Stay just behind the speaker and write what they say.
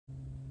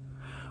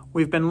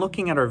We've been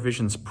looking at our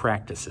vision's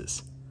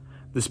practices,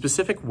 the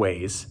specific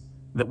ways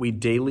that we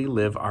daily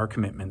live our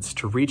commitments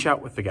to reach out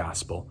with the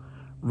gospel,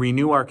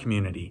 renew our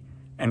community,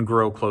 and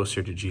grow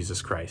closer to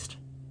Jesus Christ.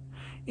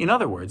 In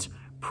other words,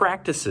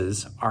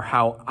 practices are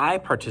how I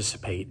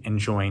participate and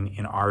join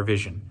in our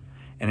vision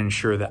and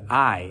ensure that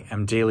I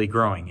am daily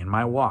growing in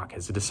my walk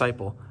as a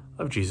disciple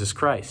of Jesus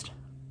Christ.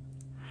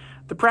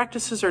 The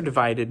practices are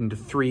divided into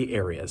 3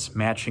 areas,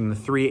 matching the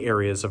 3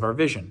 areas of our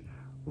vision: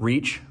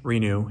 reach,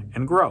 renew,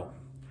 and grow.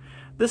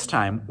 This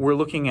time, we're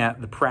looking at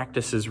the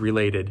practices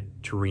related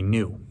to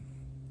renew.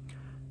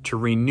 To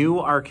renew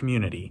our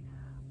community,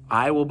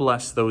 I will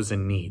bless those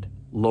in need,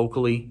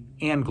 locally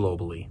and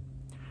globally,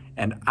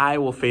 and I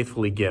will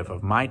faithfully give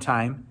of my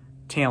time,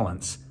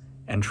 talents,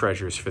 and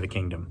treasures for the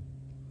kingdom.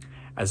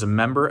 As a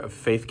member of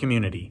Faith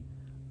Community,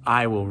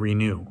 I will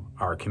renew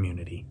our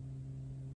community.